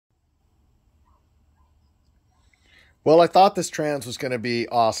Well, I thought this trans was going to be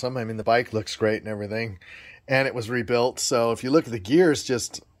awesome. I mean, the bike looks great and everything, and it was rebuilt. So if you look at the gears,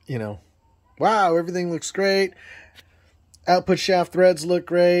 just, wow, everything looks great. Output shaft threads look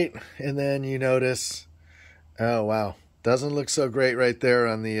great. And then you notice, oh, wow, doesn't look so great right there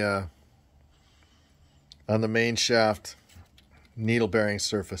on the main shaft needle bearing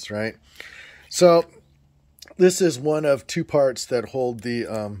surface, right? So this is one of two parts that hold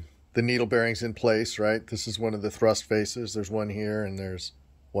the needle bearings in place, right? This is one of the thrust faces. There's one here and there's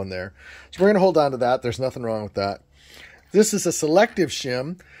one there. So we're going to hold on to that. There's nothing wrong with that. This is a selective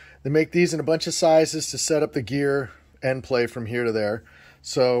shim. They make these in a bunch of sizes to set up the gear end play from here to there.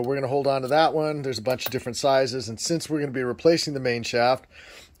 So we're going to hold on to that one. There's a bunch of different sizes. And since we're going to be replacing the main shaft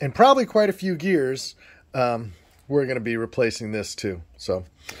and probably quite a few gears, we're going to be replacing this too. So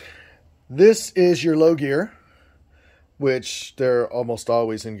this is your low gear, which they're almost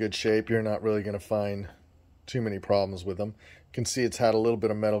always in good shape. You're not really going to find too many problems with them. You can see it's had a little bit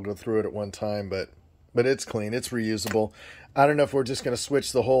of metal go through it at one time, but it's clean. It's reusable. I don't know if we're just going to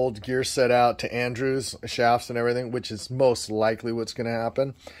switch the whole gear set out to Andrews shafts and everything, which is most likely what's going to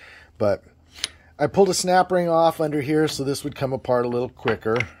happen. But I pulled a snap ring off under here, so this would come apart a little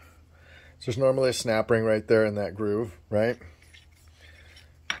quicker. So there's normally a snap ring right there in that groove, right?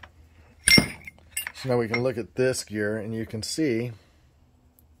 So now we can look at this gear and you can see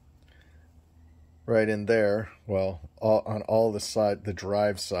right in there, well, on all the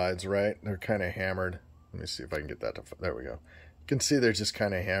drive sides, right? They're kind of hammered. Let me see if I can get that to, there we go. You can see they're just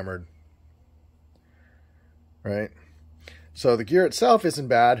kind of hammered, right? So the gear itself isn't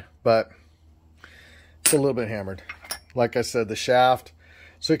bad, but it's a little bit hammered. Like I said, the shaft,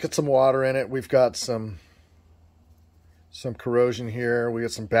 so you get some water in it. We've got some corrosion here. We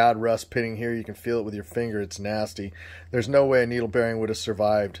got some bad rust pitting here. You can feel it with your finger. It's nasty. There's no way a needle bearing would have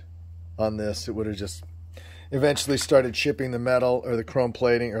survived on this. It would have just eventually started chipping the metal or the chrome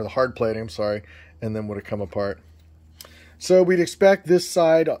plating or the hard plating, I'm sorry, and then would have come apart. So we'd expect this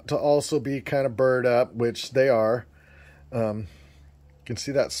side to also be kind of burred up, which they are. You can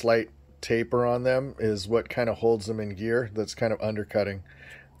see that slight taper on them is what kind of holds them in gear. That's kind of undercutting,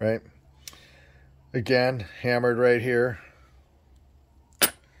 right? Again, hammered right here.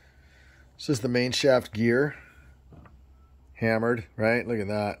 This is the main shaft gear. Hammered, right? Look at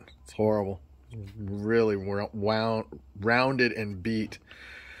that. It's horrible. Really rounded and beat.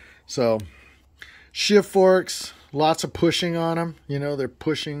 So, shift forks, lots of pushing on them. You know, they're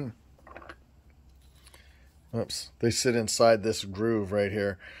pushing. Oops. They sit inside this groove right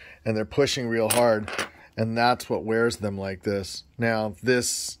here. And they're pushing real hard. And that's what wears them like this. Now,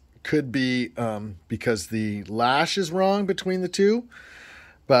 this could be because the lash is wrong between the two,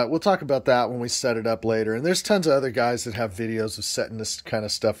 but we'll talk about that when we set it up later. And there's tons of other guys that have videos of setting this kind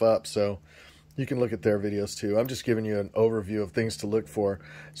of stuff up, so you can look at their videos too. I'm just giving you an overview of things to look for.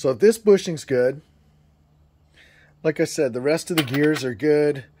 So this bushing's good. Like I said, the rest of the gears are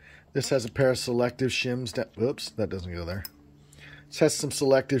good. This has a pair of selective shims. Oops, that doesn't go there. This has some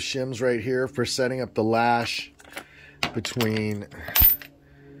selective shims right here for setting up the lash between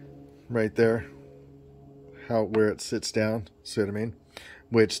right there, where it sits down, see what I mean?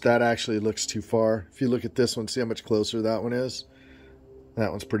 Which that actually looks too far. If you look at this one, see how much closer that one is?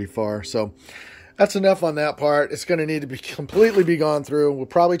 That one's pretty far. So that's enough on that part. It's going to need to be completely be gone through. We'll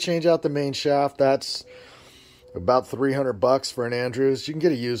probably change out the main shaft. That's about $300 for an Andrews. You can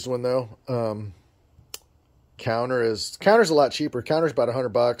get a used one though. Counter's a lot cheaper. Counter's about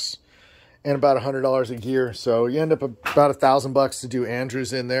 $100. And about $100 a gear, so you end up about $1,000 to do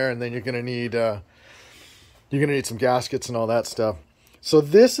Andrews in there, and then you're gonna need some gaskets and all that stuff. So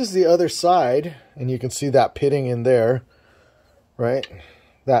this is the other side, and you can see that pitting in there, right?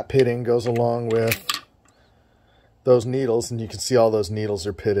 That pitting goes along with those needles, and you can see all those needles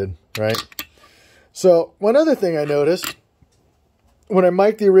are pitted, right? So one other thing I noticed when I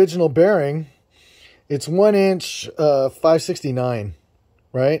mic'd the original bearing, it's 1 inch 569,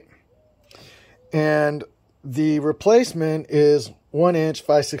 right? And the replacement is 1 inch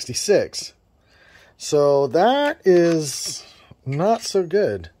 566. So that is not so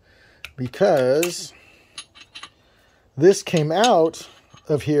good because this came out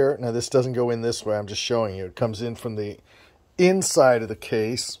of here. Now this doesn't go in this way. I'm just showing you. It comes in from the inside of the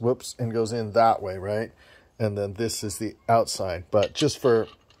case. Whoops. And goes in that way, right? And then this is the outside. But just so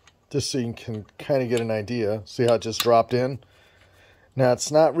you can kind of get an idea. See how it just dropped in? Now,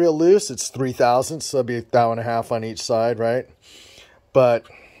 it's not real loose. It's 3/1000, so that'll be a thou and a half on each side, right? But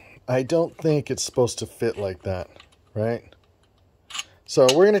I don't think it's supposed to fit like that, right? So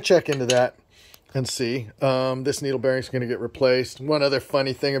we're going to check into that and see. This needle bearing is going to get replaced. One other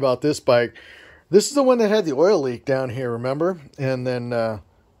funny thing about this bike, This is the one that had the oil leak down here, remember? And then I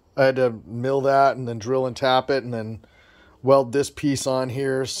had to mill that and then drill and tap it and then weld this piece on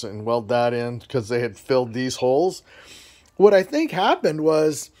here and weld that in because they had filled these holes. What I think happened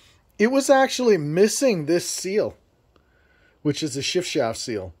was it was actually missing this seal, which is the shift shaft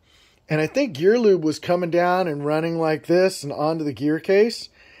seal. And I think gear lube was coming down and running like this and onto the gear case.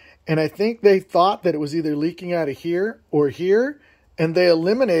 And I think they thought that it was either leaking out of here or here. And they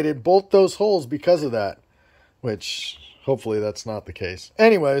eliminated both those holes because of that. Which, hopefully that's not the case.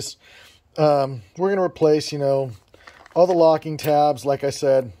 Anyways, we're going to replace, you know, all the locking tabs. Like I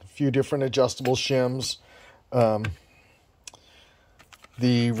said, a few different adjustable shims.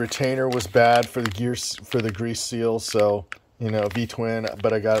 The retainer was bad for the gears, for the grease seal. So, you know, V-twin,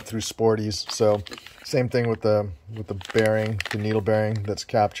 but I got it through Sporties. So same thing with the bearing, the needle bearing that's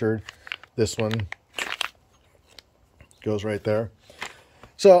captured. This one goes right there.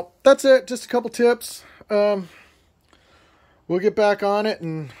 So that's it. Just a couple tips. We'll get back on it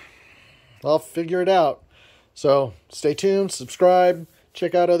and I'll figure it out. So stay tuned, subscribe,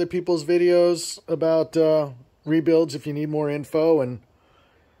 check out other people's videos about rebuilds if you need more info, and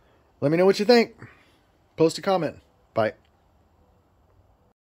let me know what you think. Post a comment. Bye.